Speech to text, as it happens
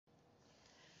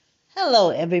Hello,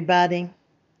 everybody.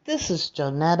 This is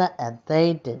Jonetta, and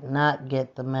they did not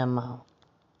get the memo.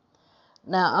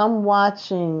 Now, I'm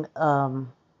watching a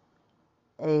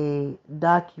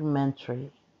documentary,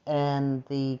 and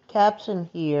the caption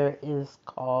here is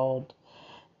called,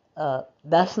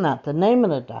 that's not the name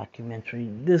of the documentary.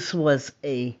 This was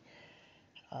a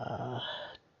uh,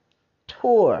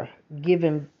 tour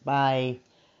given by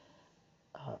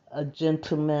a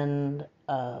gentleman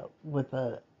with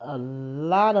a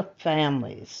lot of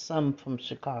families, some from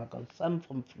Chicago, some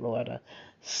from Florida,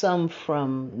 some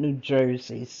from New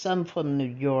Jersey, some from New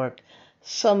York,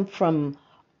 some from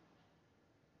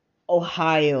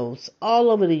Ohio,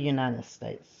 all over the United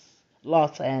States,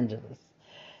 Los Angeles.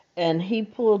 And he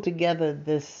pulled together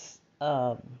this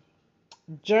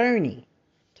journey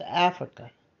to Africa.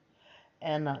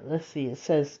 And let's see, it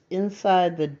says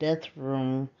inside the death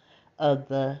room of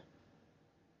the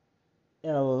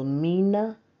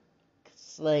Elmina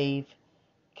slave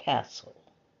castle.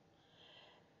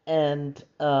 And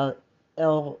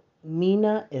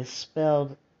Elmina is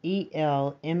spelled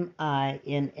Elmina,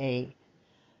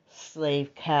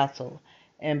 slave castle.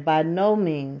 And by no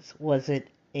means was it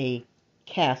a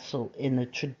castle in a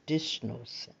traditional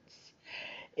sense.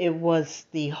 It was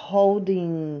the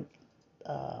holding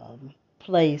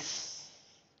place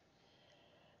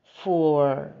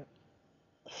for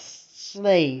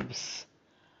slaves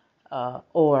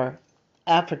or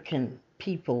African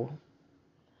people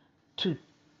to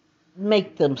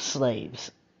make them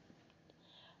slaves.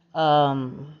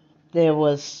 Um, there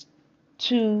was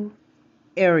two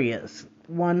areas,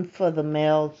 one for the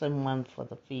males and one for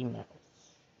the females.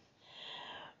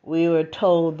 We were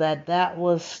told that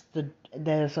there's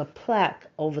a plaque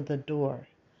over the door,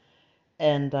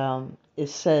 and it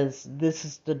says, "This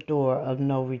is the door of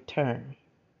no return."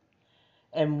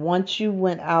 And once you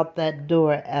went out that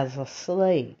door as a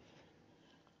slave,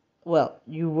 well,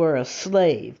 you were a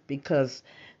slave because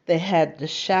they had the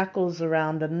shackles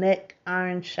around the neck,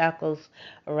 iron shackles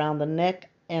around the neck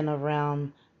and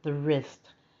around the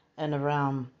wrist and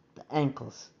around the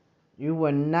ankles. You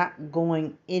were not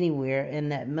going anywhere,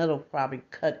 and that metal probably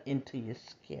cut into your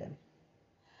skin.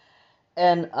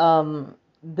 And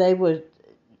they were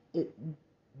it,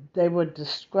 they were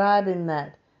describing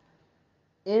that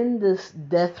in this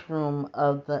death room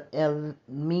of the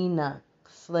Elmina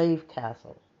slave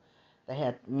castle, they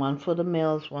had one for the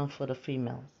males, one for the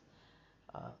females.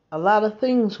 A lot of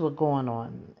things were going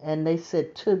on, and they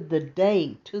said to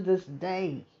this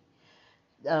day,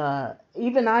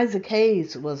 even Isaac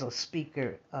Hayes was a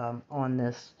speaker on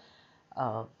this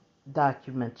uh,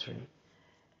 documentary,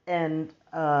 and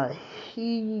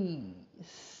he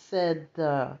said,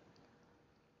 "Look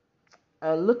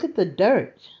at the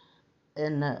dirt,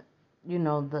 and the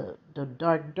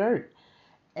dark dirt."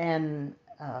 And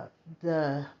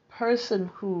the person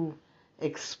who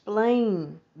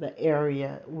explained the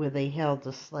area where they held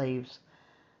the slaves,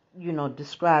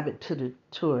 describe it to the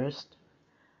tourist,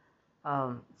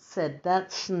 said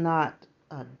that's not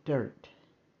dirt.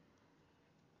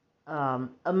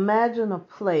 Imagine a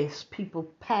place people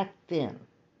packed in.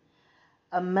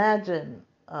 Imagine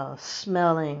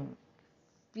smelling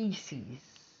feces,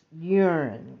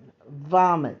 urine,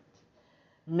 vomit,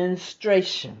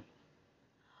 menstruation,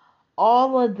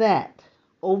 all of that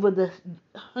over the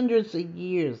hundreds of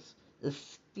years is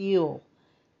still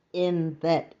in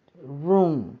that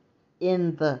room,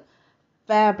 in the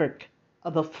fabric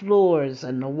of the floors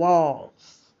and the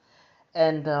walls.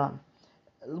 And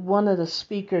one of the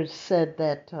speakers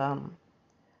said uh,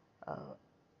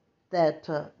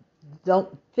 that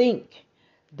don't think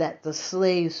that the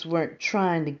slaves weren't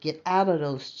trying to get out of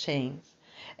those chains,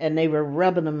 and they were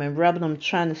rubbing them,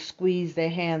 trying to squeeze their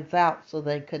hands out so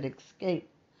they could escape.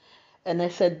 And they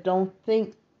said, don't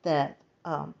think that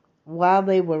while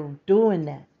they were doing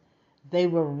that, they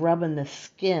were rubbing the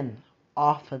skin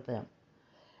off of them.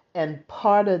 And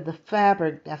part of the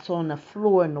fabric that's on the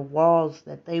floor and the walls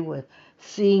that they were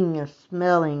seeing and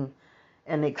smelling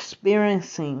and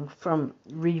experiencing from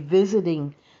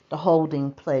revisiting the holding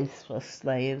place for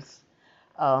slaves,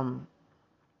 um,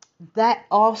 that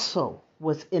also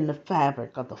was in the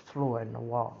fabric of the floor and the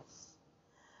walls.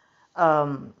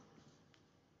 Um,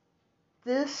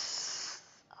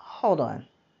 hold on.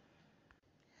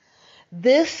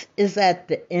 This is at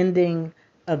the ending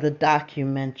of the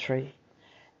documentary,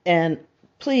 and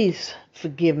please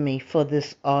forgive me for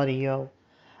this audio.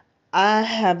 I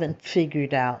haven't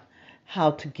figured out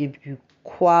how to give you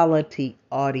quality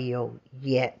audio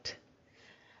yet,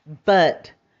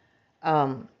 but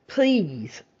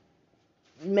please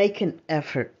make an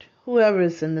effort, whoever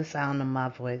is in the sound of my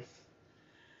voice,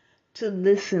 to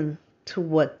listen to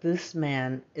what this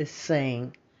man is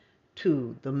saying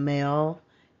to the male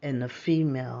and the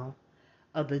female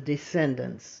of the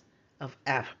descendants of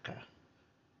Africa.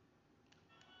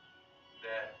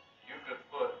 That you could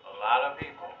put a lot of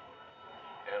people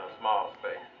in a small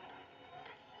space.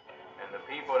 And the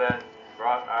people that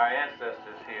brought our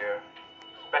ancestors here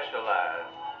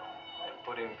specialized in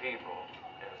putting people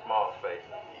in small spaces.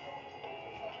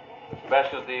 The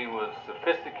specialty was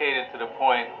sophisticated to the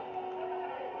point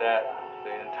that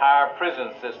the entire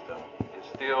prison system is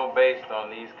still based on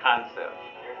these concepts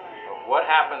of what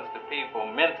happens to people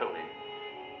mentally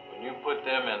when you put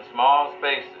them in small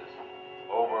spaces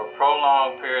over a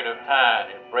prolonged period of time.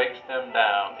 It breaks them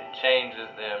down, it changes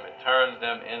them, it turns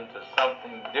them into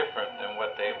something different than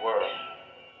what they were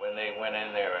when they went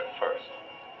in there at first.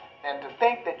 And to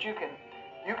think that you can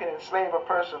enslave a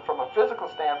person from a physical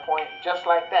standpoint just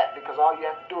like that, because all you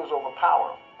have to do is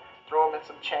overpower them. Throw them in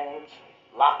some chains,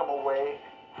 lock them away,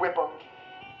 whip them,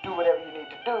 do whatever you need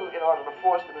to do in order to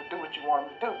force them to do what you want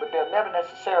them to do. But they'll never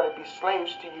necessarily be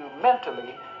slaves to you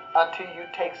mentally until you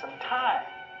take some time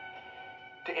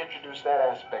to introduce that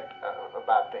aspect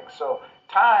about things. So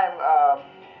time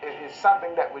is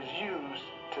something that was used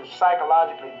to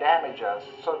psychologically damage us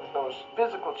so that those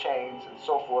physical chains and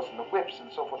so forth and the whips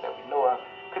and so forth that we know of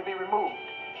could be removed.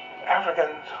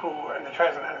 Africans who were in the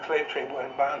transatlantic slave trade were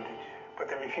in bondage, but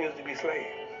they refused to be slaves.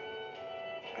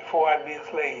 Before I'd be a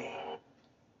slave.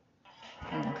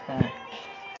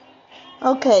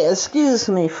 Okay, excuse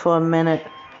me for a minute.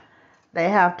 They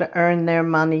have to earn their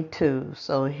money too,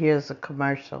 so here's a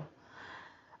commercial.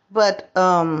 But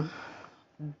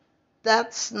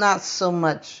that's not so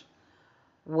much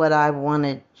what I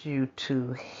wanted you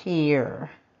to hear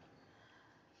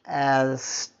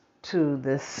as to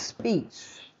this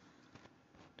speech,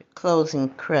 the closing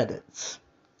credits.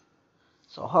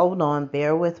 So hold on,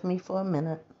 bear with me for a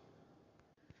minute.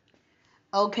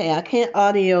 Okay, I can't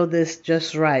audio this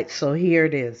just right, so here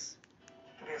it is.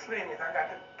 To be a slave means I got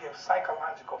to give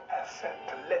psychological assent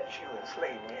to let you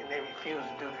enslave me, and they refuse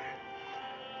to do that.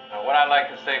 Now, what I'd like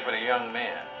to say for the young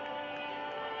men,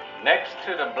 next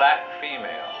to the black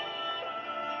female,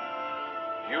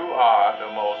 you are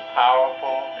the most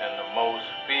powerful and the most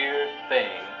feared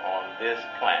thing on this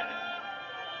planet.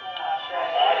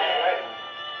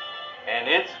 And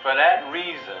it's for that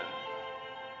reason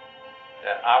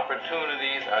that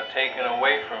opportunities are taken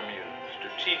away from you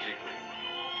strategically.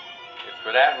 It's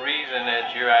for that reason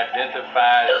that you're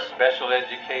identified as special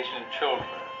education children.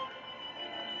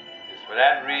 It's for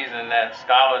that reason that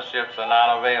scholarships are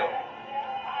not available.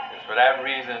 It's for that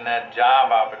reason that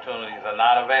job opportunities are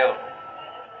not available.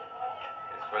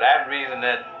 It's for that reason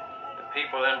that the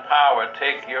people in power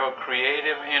take your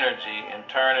creative energy and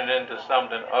turn it into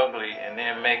something ugly and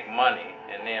then make money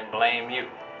and then blame you.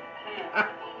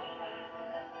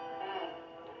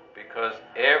 Because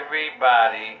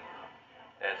everybody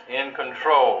that's in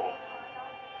control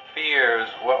fears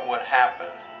what would happen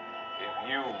if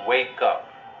you wake up.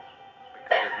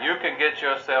 Because if you can get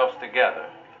yourselves together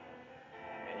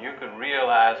and you can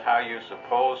realize how you're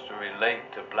supposed to relate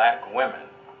to black women,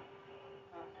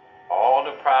 all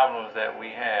the problems that we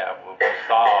have will be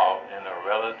solved in a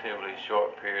relatively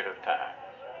short period of time.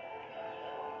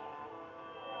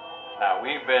 Now,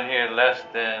 we've been here less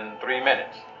than 3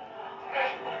 minutes.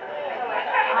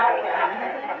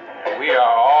 We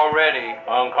are already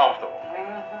uncomfortable.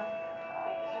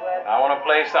 I want to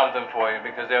play something for you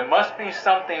because there must be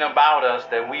something about us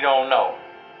that we don't know.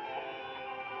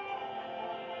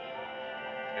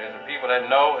 There's the people that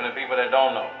know and the people that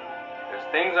don't know.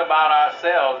 There's things about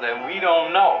ourselves that we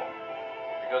don't know.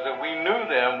 Because if we knew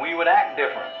them, we would act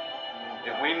different.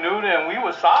 If we knew them, we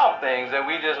would solve things that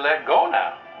we just let go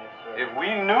now. If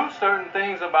we knew certain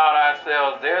things about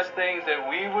ourselves, there's things that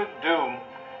we would do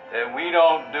that we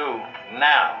don't do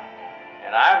now.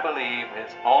 And I believe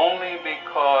it's only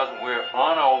because we're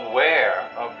unaware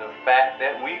of the fact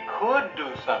that we could do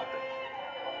something.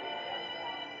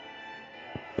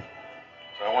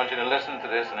 So I want you to listen to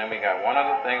this, and then we got one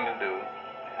other thing to do,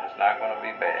 and it's not going to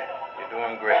be bad. You're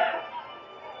doing great.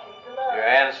 Your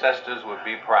ancestors would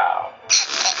be proud.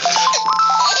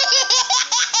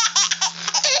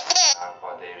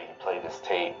 David played this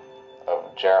tape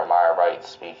of Jeremiah Wright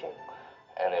speaking,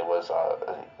 and it was a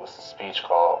speech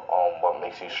called "What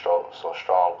Makes You So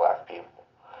Strong, Black People."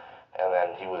 And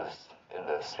then he was in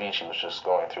the speech. He was just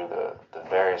going through the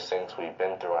various things we've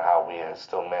been through and how we have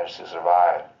still managed to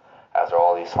survive after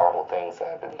all these horrible things that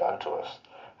have been done to us.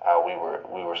 How we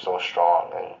were so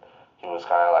strong, and he was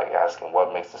kind of like asking,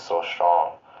 what makes us so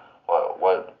strong?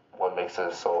 What makes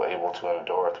us so able to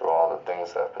endure through all the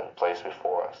things that have been placed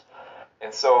before us?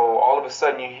 And so all of a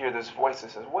sudden you hear this voice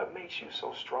that says, "What makes you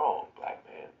so strong, black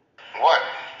man?" What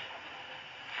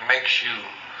makes you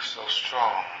so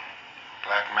strong,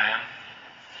 black man?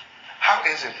 How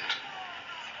is it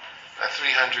that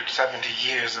 370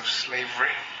 years of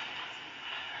slavery,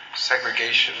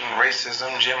 segregation,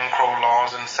 racism, Jim Crow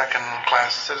laws, and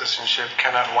second-class citizenship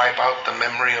cannot wipe out the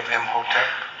memory of Imhotep,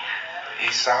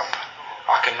 Aesop,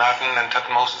 Akhenaten, and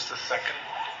Tutmosis II?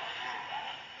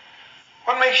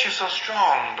 What makes you so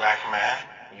strong, black man?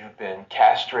 You've been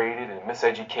castrated and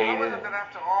miseducated,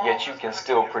 and yet you can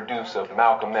still produce a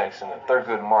Malcolm X and a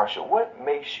Thurgood Marshall. What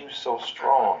makes you so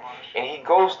strong? And he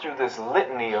goes through this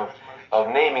litany of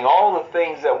naming all the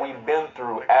things that we've been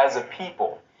through as a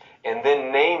people, and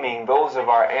then naming those of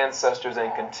our ancestors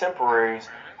and contemporaries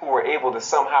who were able to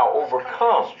somehow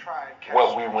overcome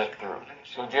what we went through.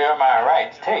 So Jeremiah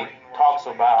Wright's tape talks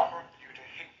about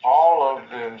all of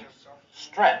the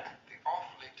strength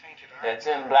that's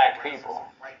in black people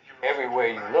everywhere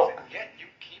you look.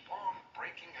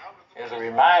 Is a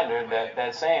reminder that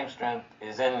that same strength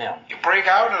is in them. You break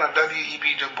out in a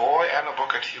W.E.B. Du Bois and a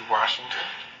Booker T. Washington.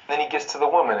 Then he gets to the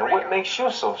woman. And what makes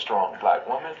you so strong, black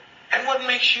woman? And what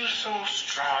makes you so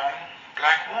strong,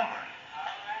 black woman?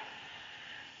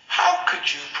 How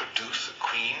could you produce a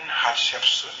Queen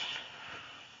Hatshepsut,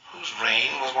 whose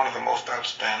reign was one of the most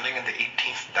outstanding in the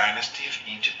 18th dynasty of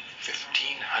Egypt,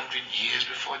 1,500 years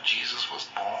before Jesus was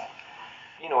born?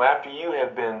 You know, after you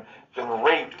have been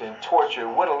raped and tortured,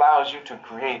 what allows you to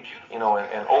create, you know,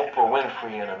 an Oprah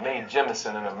Winfrey and a Mae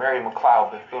Jemison and a Mary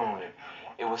McLeod Bethune?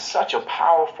 It was such a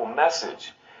powerful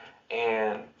message,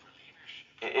 and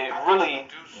it really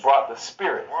brought the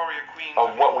spirit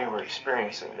of what we were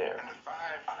experiencing there.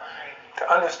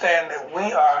 To understand that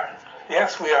we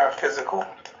are physical,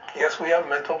 yes, we are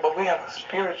mental, but we have a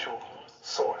spiritual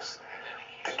source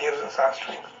that gives us our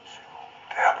strength,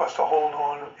 to help us to hold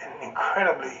on in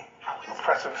incredibly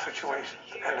oppressive situations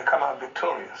and to come out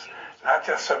victorious, not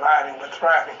just surviving, but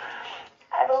thriving.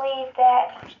 I believe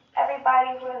that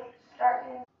everybody was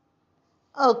starting.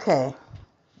 Okay.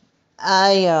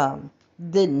 I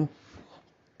didn't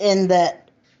end that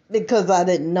because I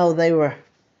didn't know they were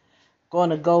going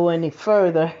to go any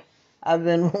further. I've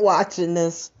been watching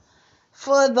this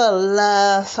for the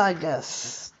last, I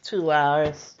guess, 2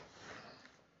 hours.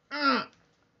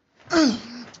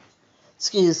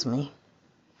 Excuse me.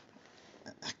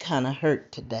 I kind of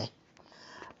hurt today.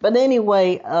 But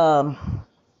anyway,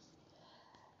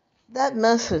 that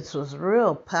message was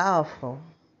real powerful.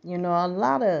 You know, a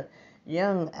lot of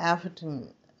young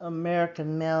African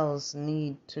American males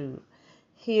need to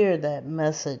hear that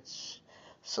message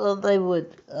so they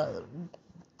would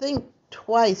think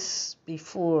twice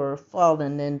before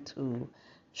falling into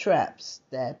traps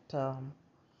that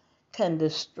can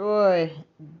destroy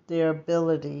their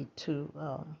ability to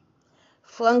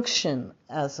function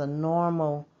as a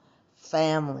normal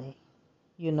family,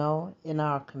 you know, in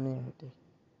our community.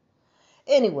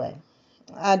 Anyway,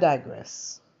 I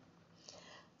digress.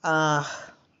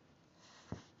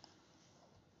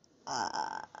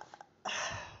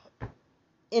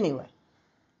 Anyway,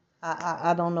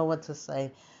 I don't know what to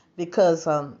say because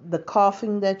the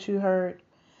coughing that you heard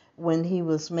when he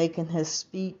was making his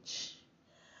speech,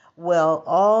 well,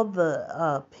 all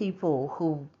the people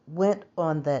who went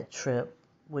on that trip,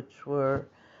 which were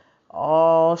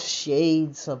all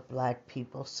shades of black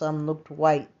people, some looked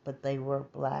white, but they were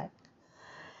black,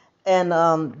 and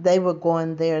they were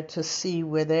going there to see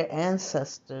where their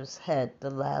ancestors had the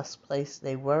last place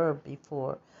they were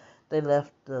before they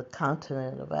left the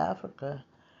continent of Africa.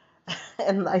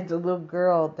 And like the little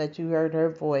girl that you heard her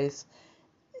voice,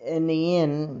 in the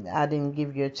end, I didn't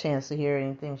give you a chance to hear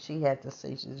anything she had to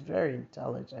say. She's very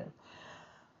intelligent.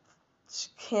 She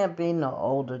can't be no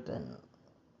older than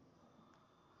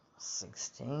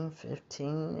 16,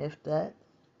 15, if that.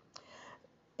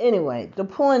 Anyway, the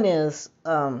point is,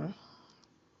 oh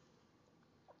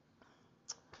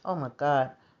my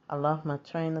God, I lost my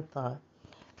train of thought.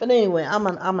 But anyway, I'm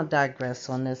gonna digress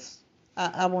on this.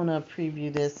 I want to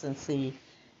preview this and see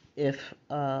if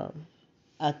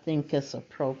I think it's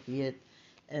appropriate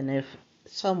and if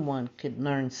someone could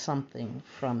learn something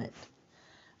from it.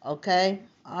 Okay?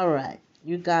 All right.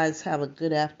 You guys have a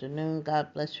good afternoon.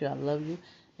 God bless you. I love you.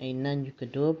 Ain't nothing you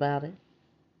could do about it.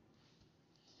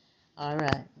 All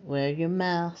right. Wear your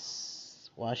masks.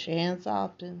 Wash your hands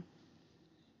often.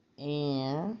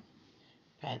 And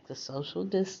practice social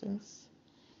distance.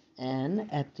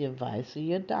 And at the advice of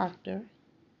your doctor,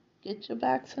 get your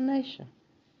vaccination.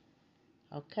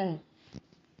 Okay.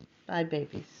 Bye,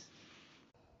 babies.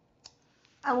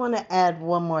 I want to add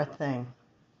one more thing.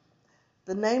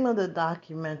 The name of the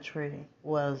documentary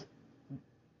was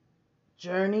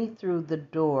Journey Through the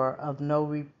Door of No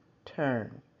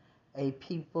Return, A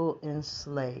People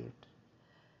Enslaved.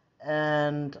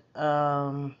 And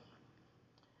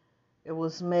it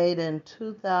was made in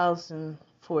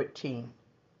 2014,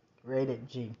 rated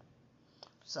G.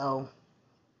 So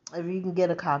if you can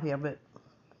get a copy of it,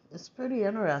 it's pretty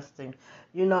interesting.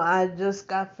 You know, I just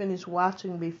got finished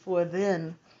watching before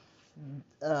then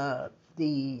the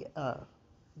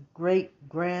great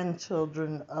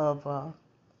grandchildren of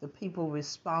the people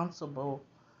responsible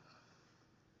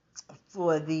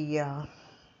for the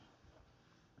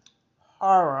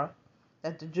horror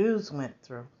that the Jews went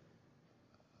through.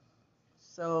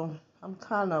 So I'm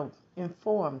kind of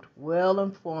informed, well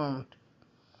informed.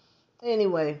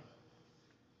 Anyway,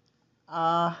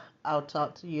 I'll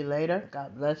talk to you later.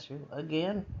 God bless you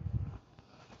again.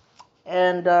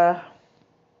 And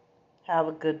have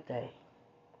a good day.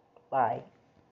 Bye.